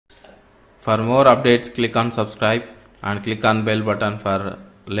For more updates, click on subscribe and click on bell button for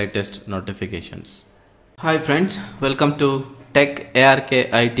latest notifications. Hi friends, welcome to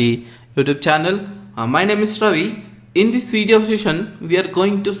techarkit YouTube channel. My name is Ravi. In this video session, we are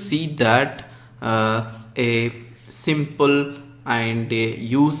going to see that a simple and a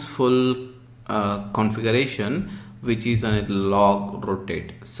useful configuration which is a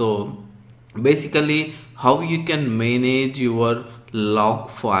Logrotate. So basically how you can manage your log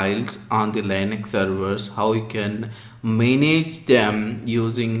files on the Linux servers, how you can manage them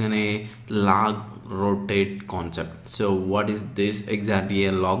using a Logrotate concept. So what is this exactly,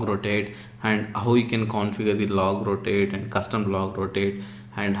 a Logrotate, and how you can configure the Logrotate and custom Logrotate,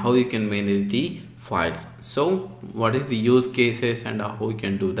 and how you can manage the files. So what is the use cases and how you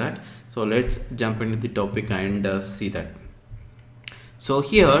can do that. So let's jump into the topic and see that. So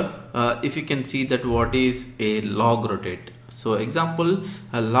here if you can see that what is a Logrotate. So example,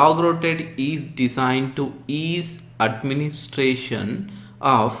 a Logrotate is designed to ease administration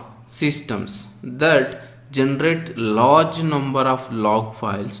of systems that generate large number of log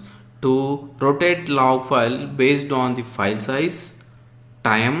files. To rotate log file based on the file size,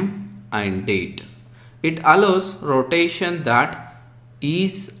 time and date. It allows rotation that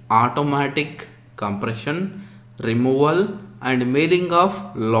is automatic compression, removal and mailing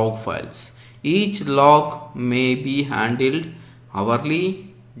of log files. Each log may be handled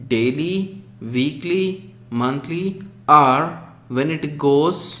hourly, daily, weekly, monthly, or when it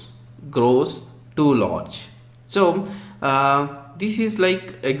grows too large. So this is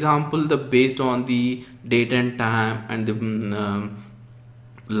like example, the based on the date and time and the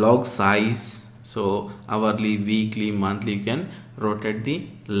log size. So hourly, weekly, monthly, you can rotate the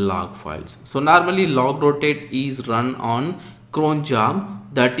log files. So normally Logrotate is run on cron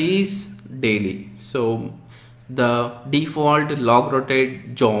job, that is daily. So the default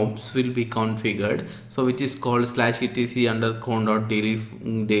Logrotate jobs will be configured, so which is called /etc under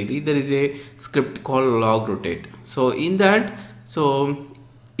cron.daily. There is a script called Logrotate. So in that, so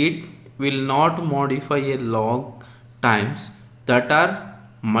it will not modify a log times that are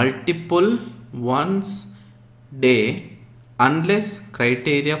multiple once day unless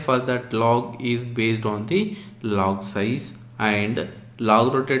criteria for that log is based on the log size, and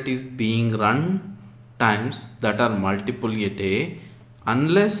Logrotate is being run times that are multiple a day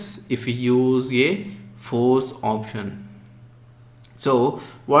unless if you use a force option. So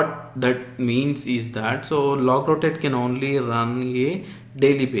what that means is that, so Logrotate can only run a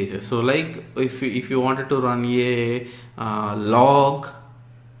daily basis. So like if you wanted to run a log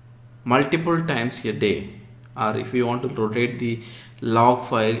multiple times a day, or if you want to rotate the log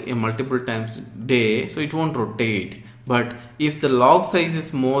file a multiple times a day, so it won't rotate. But if the log size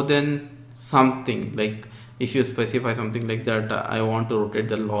is more than something, like if you specify something like that, I want to rotate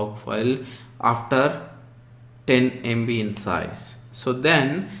the log file after 10 MB in size, so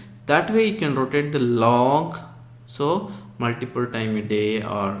then that way you can rotate the log so multiple time a day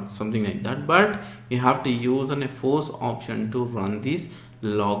or something like that. But you have to use a force option to run this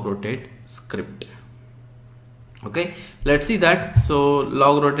Logrotate script. Okay, let's see that. So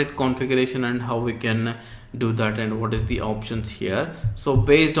Logrotate configuration and how we can do that and what is the options here. So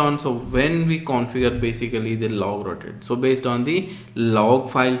based on, so when we configure basically the Logrotate, so based on the log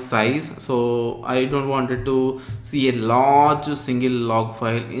file size, so I don't wanted to see a large single log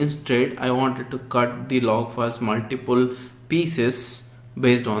file, instead I wanted to cut the log files multiple pieces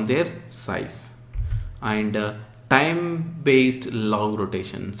based on their size. And time based log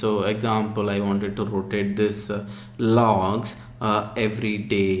rotation. So example, I wanted to rotate this logs every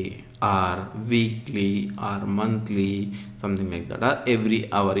day or weekly or monthly, something like that, or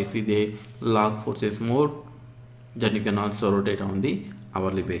every hour. If the log force is more, then you can also rotate on the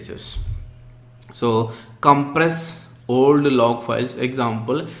hourly basis. So compress old log files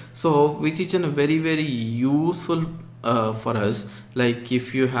example, so which is a very useful for us. Like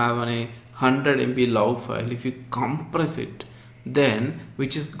if you have a 100 MB log file, if you compress it, then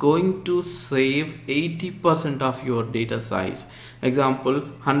which is going to save 80% of your data size. Example,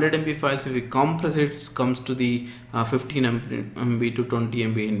 100 MB files, if you compress it, comes to the 15 MB to 20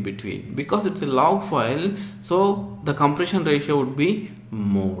 MB in between, because it's a log file, so the compression ratio would be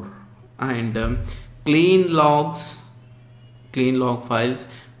more. And clean log files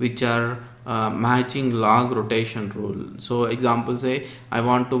which are matching log rotation rule. So example, say I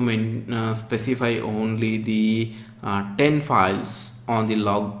want to specify only the 10 files on the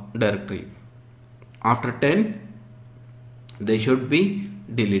log directory. After 10 they should be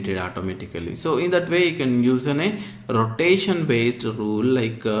deleted automatically. So in that way you can use a rotation based rule,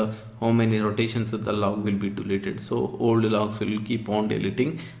 like how many rotations the log will be deleted. So old logs will keep on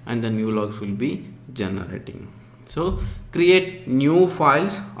deleting and the new logs will be generating. So create new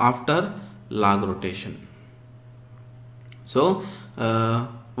files after log rotation. So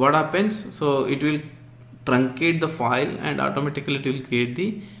what happens? So it will truncate the file and automatically it will create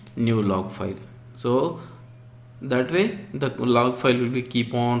the new log file. So that way the log file will be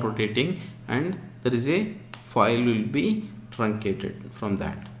keep on rotating and there is a file will be truncated from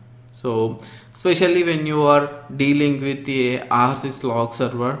that. So especially when you are dealing with the RSys log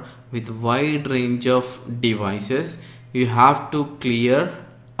server with wide range of devices, you have to clear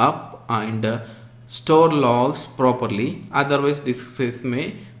up and store logs properly, otherwise disk space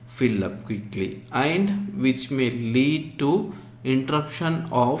may fill up quickly and which may lead to interruption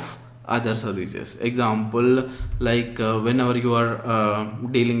of other services. Example, like whenever you are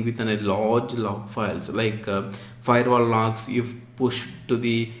dealing with a large log files, like firewall logs you've pushed to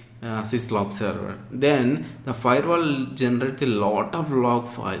the syslog server, then the firewall generates a lot of log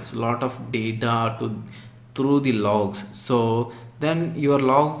files, lot of data through the logs. So then your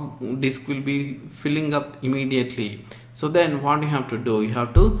log disk will be filling up immediately. So then what you have to do, you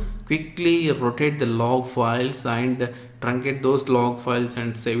have to quickly rotate the log files and truncate those log files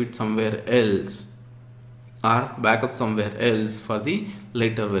and save it somewhere else or backup somewhere else for the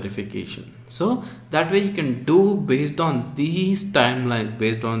later verification. So that way you can do based on these timelines,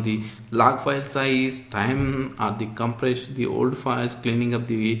 based on the log file size, time, or the compression, the old files, cleaning up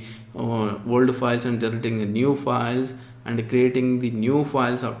the old files and generating the new files and creating the new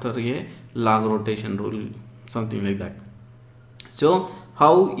files after a log rotation rule, something like that. So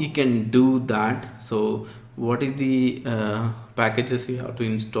how you can do that? So what is the packages you have to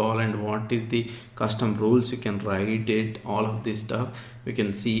install and what is the custom rules you can write it, all of this stuff we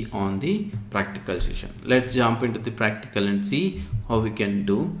can see on the practical session. Let's jump into the practical and see how we can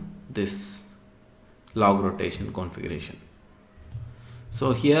do this log rotation configuration.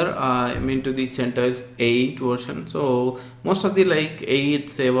 So here I'm into the CentOS 8 version. So most of the like 8,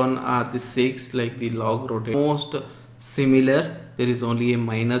 7 or the 6, like the log rotate most similar. There is only a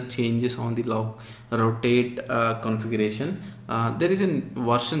minor changes on the log rotate configuration. There is a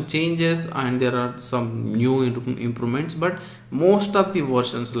version changes and there are some new improvements, but most of the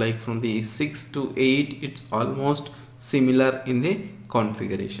versions like from the 6 to 8 it's almost similar in the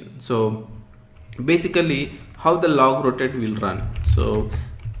configuration. So basically how the log rotate will run, so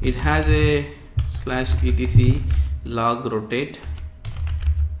it has a /etc log rotate,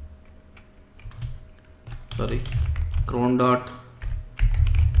 cron.daily.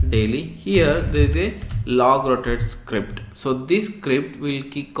 Here there is a log rotate script. So this script will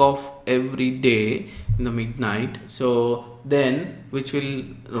kick off every day in the midnight. So then which will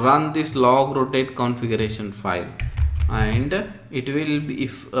run this log rotate configuration file, and it will be,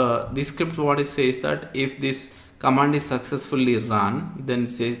 if this script what it says that if this command is successfully run, then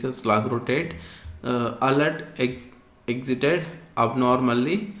it says this log rotate alert exited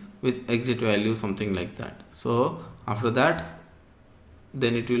abnormally with exit value, something like that. So after that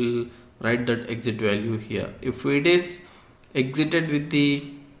then it will write that exit value here. If it is exited with the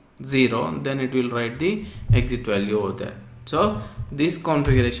 0, then it will write the exit value over there. So this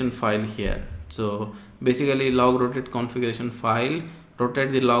configuration file here, so basically log rotate configuration file,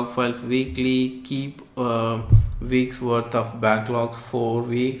 rotate the log files weekly, keep weeks worth of backlog 4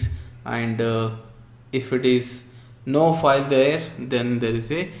 weeks, and if it is no file there, then there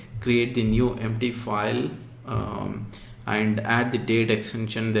is a create the new empty file and add the date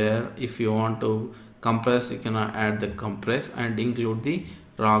extension there. If you want to compress, you can add the compress and include the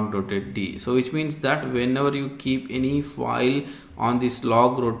log rotate d. So which means that whenever you keep any file on this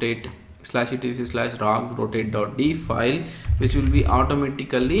log rotate /etc/log rotate.d file, which will be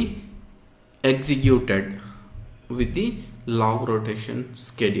automatically executed with the log rotation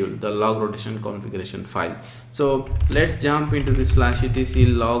schedule, the log rotation configuration file. So let's jump into the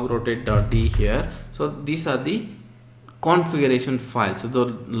 /etc log rotate.d here. So these are the configuration files, so the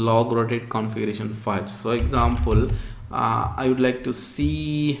log rotate configuration files. So example, I would like to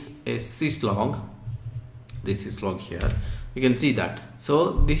see a syslog, this syslog here, you can see that.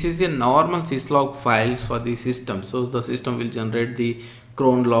 So this is a normal syslog files for the system. So the system will generate the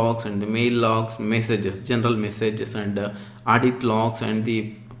cron logs and the mail logs, messages, general messages, and audit logs and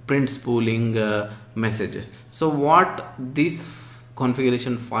the print spooling messages. So what this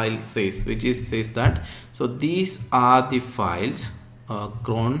configuration file says, which is says that, so these are the files,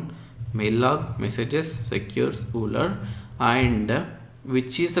 cron, mail log, messages, secure, spooler, and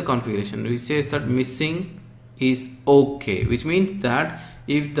which is the configuration which says that missing is okay, which means that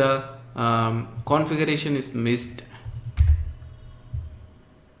if the configuration is missed,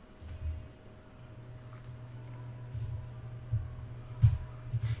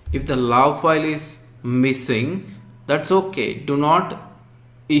 if the log file is missing, that's okay. Do not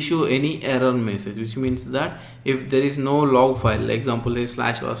issue any error message, which means that if there is no log file, example is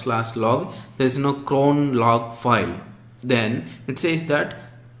slash or slash log, there is no cron log file, then it says that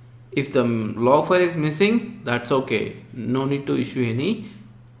if the log file is missing, that's okay, no need to issue any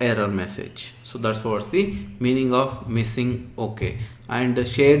error message. So that's what's the meaning of missing okay. And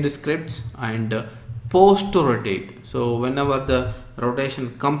shared scripts and post to rotate. So whenever the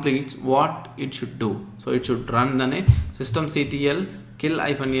rotation completes, what it should do, so it should run the systemctl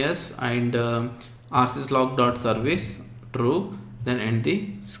kill-s and rsyslog.service true, then end the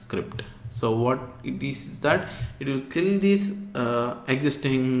script. So what it is that it will kill this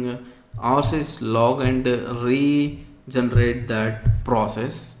existing rsyslog and regenerate that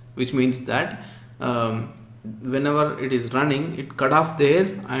process, which means that whenever it is running, it cut off there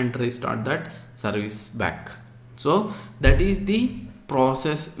and restart that service back. So that is the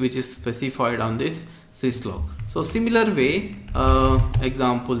process which is specified on this syslog. So similar way,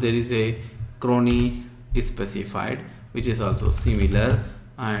 example, there is a crony is specified, which is also similar,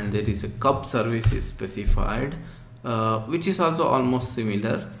 and there is a cup service is specified, which is also almost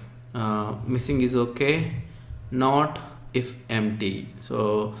similar. Missing is okay, not if empty.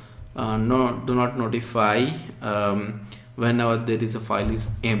 So no, do not notify whenever there is a file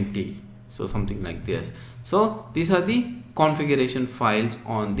is empty. So something like this. So these are the configuration files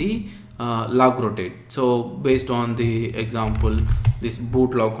on the Logrotate. So based on the example, this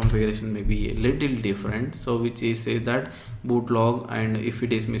boot log configuration may be a little different. So which is say that boot log, and if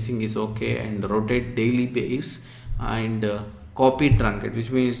it is missing is okay, and rotate daily base, and copy truncate, which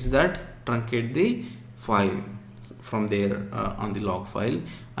means that truncate the file from there on the log file,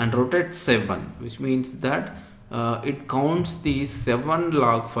 and rotate 7, which means that it counts the 7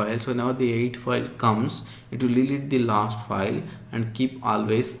 log files. Whenever the 8 file comes, it will delete the last file and keep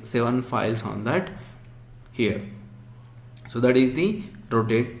always 7 files on that here. So that is the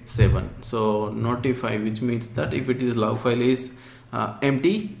rotate 7. So notify, which means that if it is log file is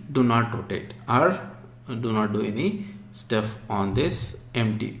empty, do not rotate or do not do any stuff on this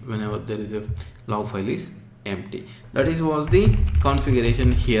empty whenever there is a log file is empty. That is was the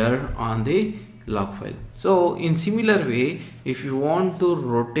configuration here on the log file. So in similar way, if you want to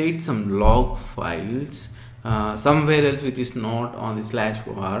rotate some log files somewhere else which is not on the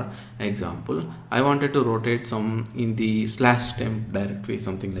 /var example, I wanted to rotate some in the /temp directory,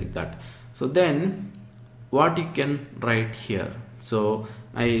 something like that. So then what you can write here, so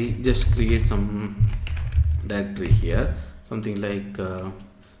I just create some directory here, something like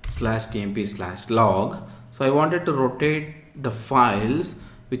 /tmp/log. So I wanted to rotate the files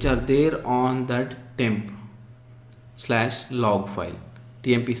which are there on that temp/log file,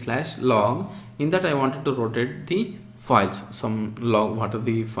 tmp/log. In that I wanted to rotate the files, some log, what are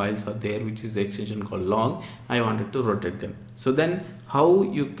the files are there, which is the extension called log. I wanted to rotate them. So then how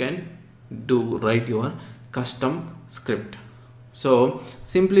you can write your custom script. So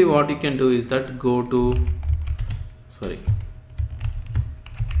simply what you can do is that go to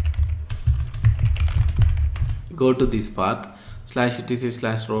this path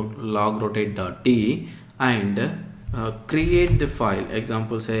 /etc/logrotate.t and create the file.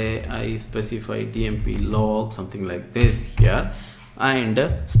 Example, say I specify tmp log, something like this here, and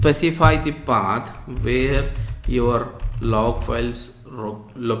specify the path where your log files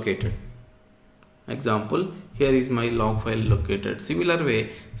located. Example, here is my log file located. Similar way,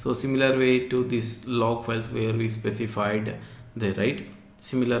 so similar way to these log files where we specified there, right?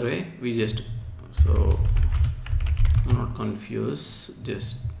 Similar way we just, so do not confuse,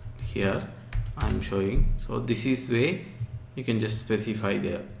 just here I'm showing. So this is way you can just specify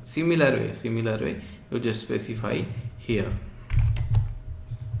there. Similar way you just specify here.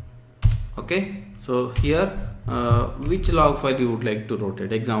 Okay, so here which log file you would like to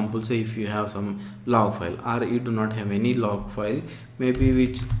rotate. Example, say if you have some log file or you do not have any log file, maybe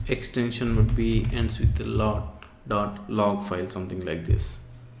which extension would be ends with the log file, something like this.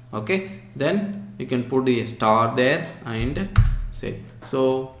 Okay, then you can put a star there and say,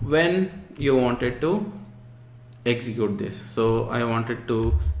 so when you wanted to execute this, so I wanted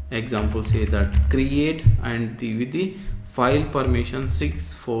to example say that create and with the file permission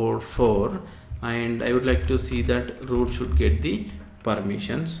 644, and I would like to see that root should get the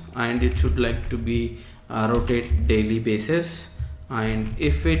permissions, and it should like to be rotate daily basis, and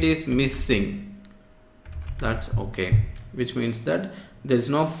if it is missing, that's okay, which means that there is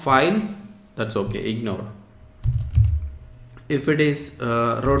no file, that's okay, ignore. if it is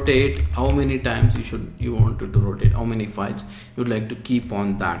rotate, how many times you wanted to rotate, how many files you'd like to keep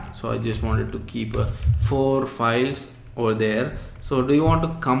on that. So I just wanted to keep 4 files over there. So do you want to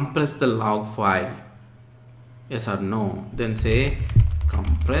compress the log file, yes or no? Then say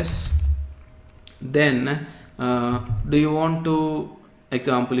compress. Then do you want to,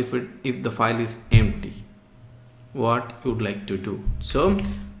 example, if the file is empty, what you would like to do? So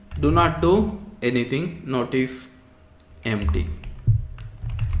do not do anything, not if empty,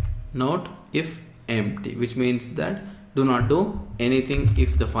 not if empty, which means that do not do anything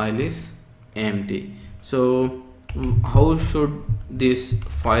if the file is empty. So how should this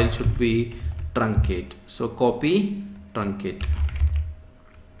file should be truncate? So copy truncate,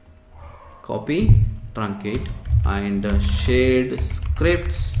 and shared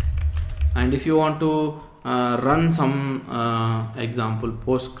scripts. And if you want to run some example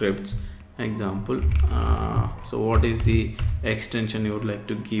post scripts, so what is the extension you would like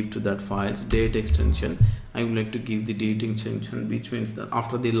to give to that files? Date extension. I would like to give the date extension, which means that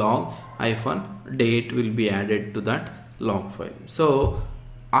after the log hyphen date will be added to that log file. So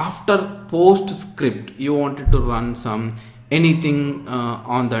after post script, you wanted to run some anything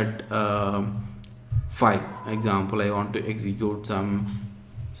on that file. Example, I want to execute some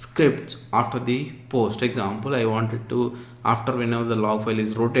scripts after the post. Example, I wanted to, after whenever the log file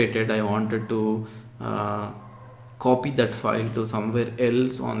is rotated, I wanted to copy that file to somewhere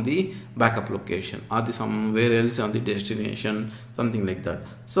else on the backup location, or the somewhere else on the destination, something like that.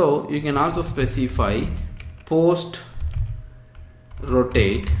 So you can also specify post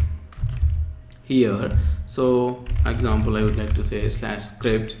rotate here. So example, I would like to say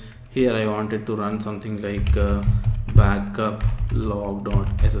 /script. Here I wanted to run something like backup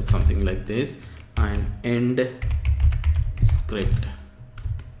log.ss, something like this, and end script.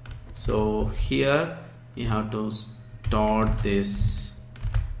 So here you have to start this,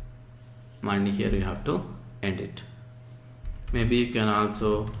 and here you have to end it. Maybe you can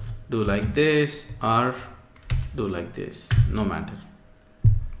also do like this or do like this, no matter.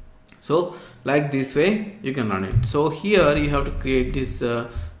 So like this way you can run it. So here you have to create this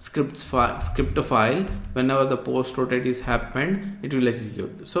script file. Whenever the post rotate is happened, it will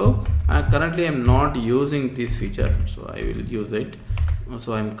execute. So currently I'm not using this feature, so I will use it.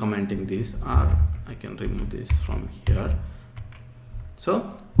 So I'm commenting this, or I can remove this from here. So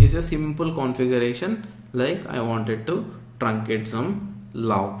it's a simple configuration, like I wanted to truncate some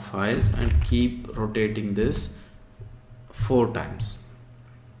log files and keep rotating this 4 times.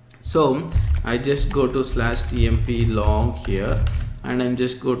 So I just go to /tmp log here, and I'm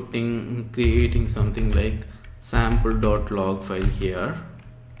just creating something like sample.log file here.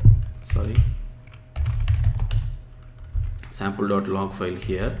 Sorry, sample.log file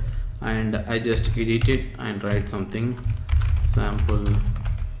here, and I just edit it and write something sample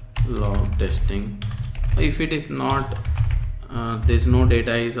log testing. If it is not there's no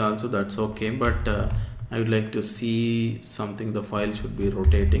data is also, that's okay, but I would like to see something, the file should be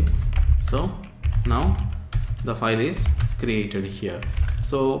rotating. So now the file is created here.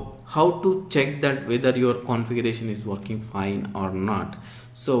 So how to check that whether your configuration is working fine or not?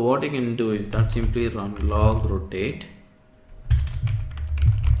 So what you can do is that simply run logrotate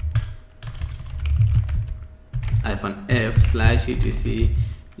 -f/etc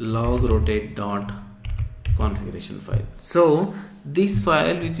logrotate dot configuration file. So this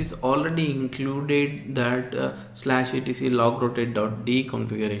file, which is already included that /etc logrotate.d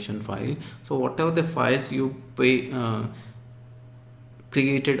configuration file. So whatever the files you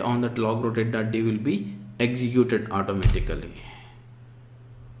created on that logrotate.d will be executed automatically.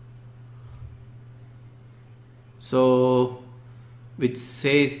 So which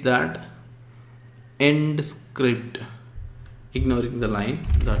says that end script, ignoring the line,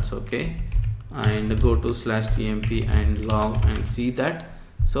 that's okay, and go to /tmp and log and see that.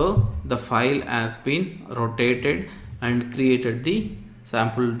 So the file has been rotated and created the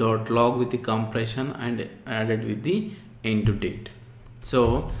sample.log with the compression and added with the end to date.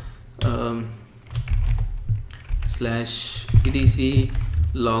 So /etc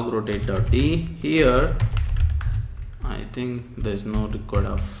logrotate.d, here I think there's no record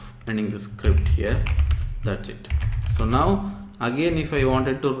of ending the script here, that's it. So now again, if I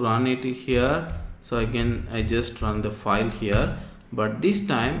wanted to run it here, so again I just run the file here, but this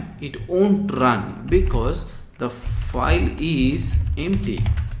time it won't run because the file is empty,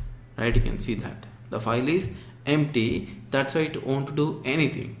 right? You can see that the file is empty, that's why it won't do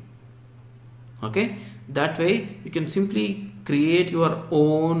anything. Okay, that way you can simply create your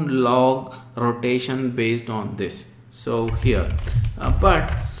own log rotation based on this. So here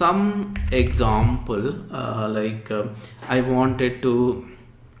but some example, I wanted to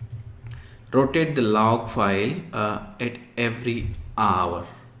rotate the log file at every hour,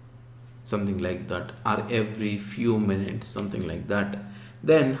 something like that, or every few minutes, something like that.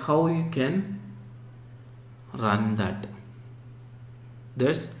 Then how you can run that?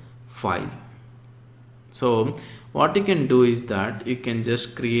 This file. So what you can do is that you can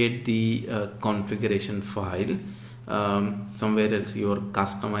just create the configuration file somewhere else, your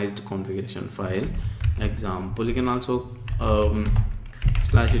customized configuration file. Example, you can also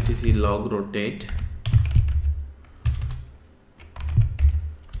 /etc logrotate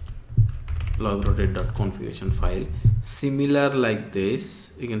logrotate.configuration file. Similar like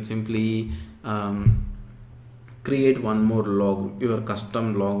this, you can simply create one more log, your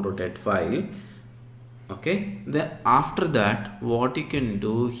custom logrotate file. Okay, then after that what you can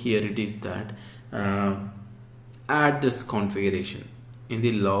do here, it is that add this configuration in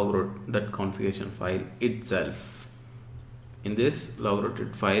the that configuration file itself, in this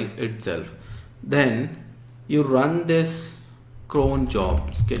logrotate file itself. Then you run this cron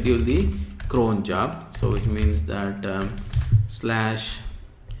job, schedule the cron job, so which means that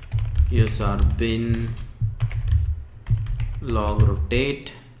 /user bin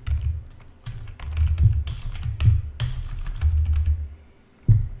logrotate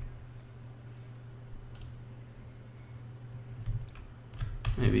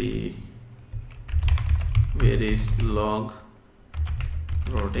maybe where is log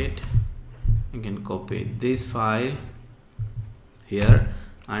rotate. You can copy this file here,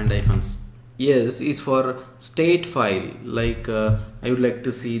 and yes is for state file. Like I would like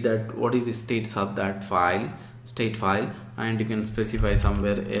to see that what is the status of that file, state file, and you can specify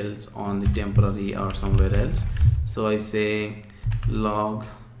somewhere else on the temporary or somewhere else. So I say log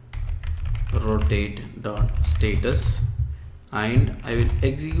rotate dot status, and I will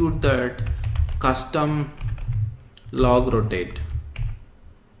execute that custom log rotate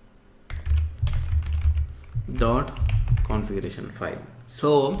dot configuration file.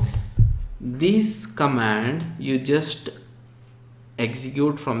 So this command you just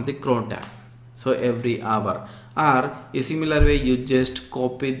execute from the cron tab, so every hour, or a similar way you just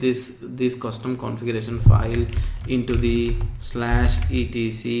copy this custom configuration file into the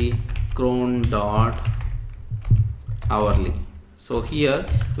 /etc cron dot hourly. So here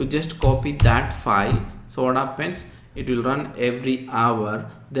you just copy that file. So what happens, it will run every hour,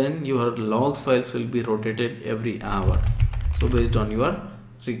 then your logs files will be rotated every hour, so based on your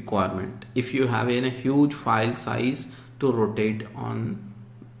requirement. If you have a huge file size to rotate on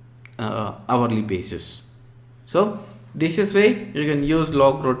hourly basis, so this is way you can use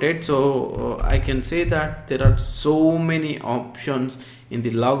log rotate. So I can say that there are so many options in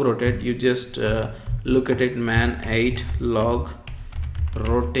the log rotate. You just look at it, man 8 log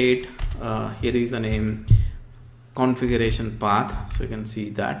rotate, here is the name configuration path. So you can see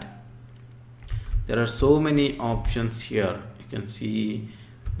that there are so many options here. You can see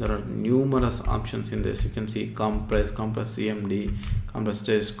there are numerous options in this. You can see compress cmd, compress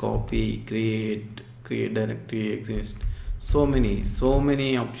test, copy, create directory, exist, so many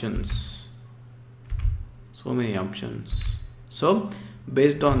options, so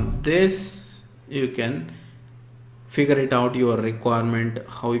based on this you can figure it out, your requirement,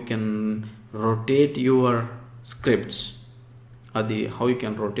 how you can rotate your scripts, or how you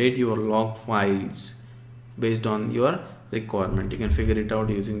can rotate your log files based on your requirement. You can figure it out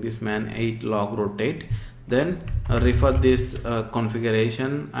using this man 8 log rotate. Then refer this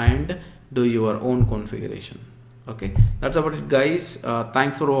configuration and do your own configuration. Okay, that's about it guys.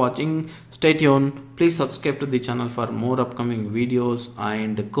 Thanks for watching. Stay tuned. Please subscribe to the channel for more upcoming videos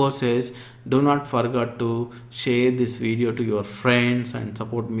and courses. Do not forget to share this video to your friends and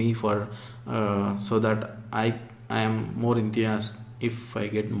support me for so that I am more enthusiastic. If I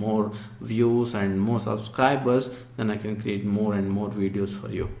get more views and more subscribers, then I can create more and more videos for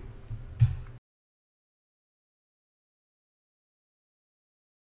you.